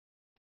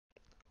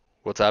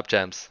What's up,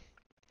 champs?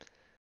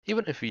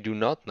 Even if we do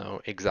not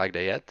know exact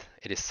day yet,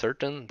 it is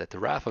certain that the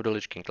Wrath of the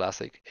Lich King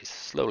Classic is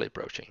slowly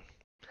approaching.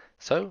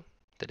 So,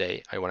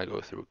 today I want to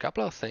go through a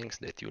couple of things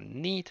that you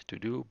need to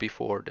do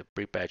before the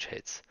pre-patch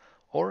hits,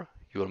 or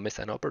you will miss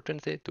an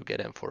opportunity to get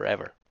them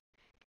forever.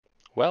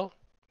 Well,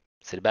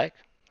 sit back,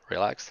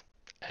 relax,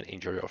 and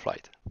enjoy your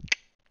flight.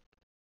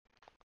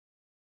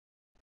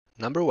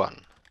 Number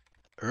 1.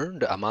 Earn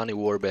the Amani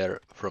Warbear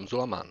from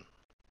Zulaman.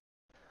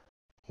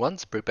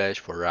 Once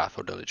pre-patch for Wrath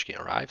of the Lich King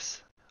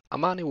arrives,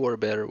 Amani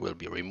Warbear will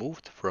be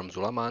removed from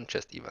Zulaman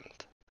chest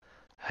event.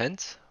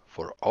 Hence,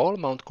 for all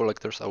mount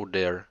collectors out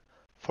there,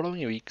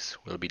 following weeks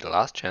will be the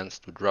last chance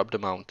to drop the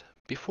mount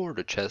before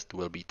the chest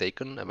will be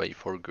taken away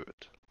for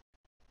good.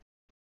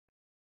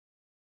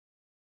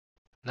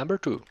 Number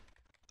 2.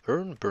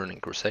 Earn Burning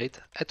Crusade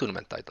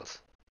attunement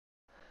titles.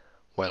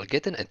 While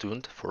getting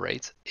attuned for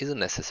raids isn't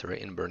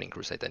necessary in Burning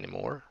Crusade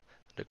anymore,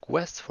 the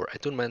quests for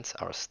attunements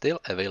are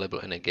still available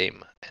in the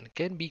game and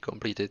can be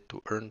completed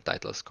to earn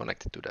titles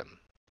connected to them.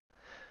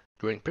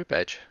 During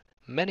pre-patch,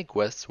 many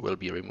quests will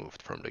be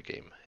removed from the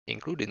game,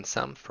 including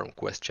some from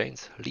quest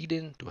chains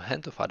leading to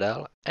Hand of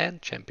Adal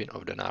and Champion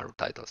of the Naru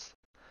titles.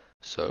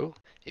 So,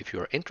 if you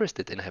are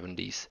interested in having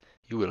these,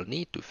 you will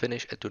need to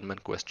finish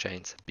attunement quest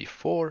chains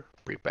before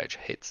pre-patch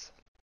hits.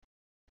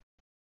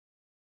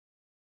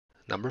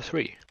 Number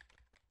 3.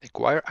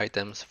 Acquire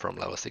items from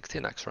level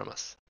 16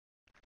 Naxxramas.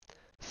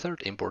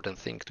 Third important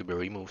thing to be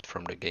removed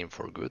from the game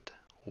for good,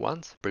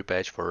 once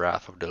pre-patch for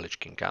Wrath of the Lich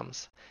King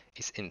comes,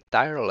 is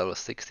entire level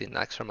 16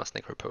 Naxxramas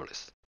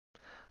Necropolis.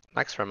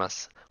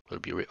 Naxxramas will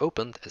be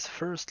reopened as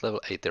first level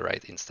 80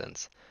 raid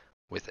instance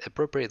with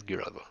appropriate gear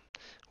level,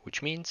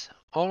 which means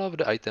all of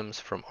the items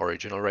from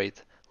original raid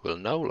will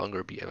no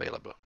longer be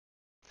available.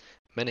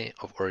 Many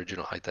of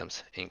original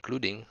items,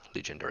 including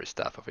Legendary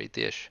Staff of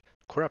Athesh,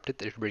 Corrupted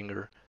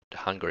Ishbringer, the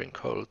Hungering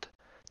Colt,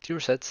 tier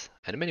sets,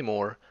 and many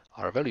more,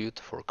 are valued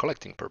for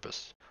collecting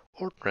purpose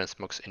or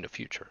transmogs in the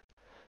future.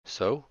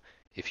 So,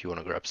 if you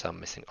want to grab some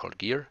missing old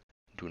gear,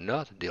 do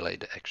not delay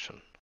the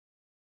action.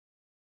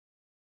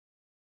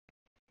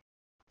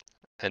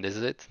 And this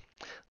is it.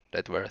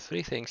 That were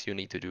 3 things you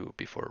need to do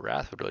before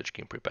Wrath of the Lich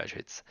King pre-patch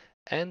hits,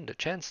 and the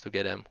chance to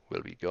get them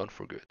will be gone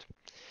for good.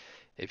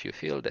 If you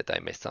feel that I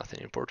missed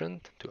something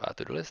important to add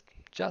to the list,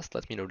 just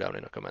let me know down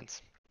in the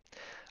comments.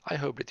 I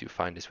hope that you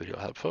find this video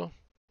helpful.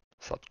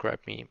 Subscribe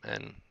me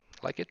and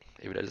like it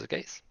if that is the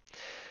case.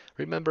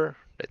 Remember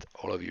that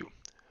all of you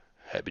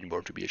have been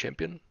born to be a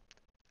champion,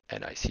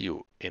 and I see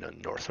you in a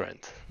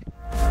Northrend.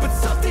 But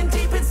something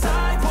deep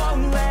inside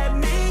won't let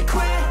me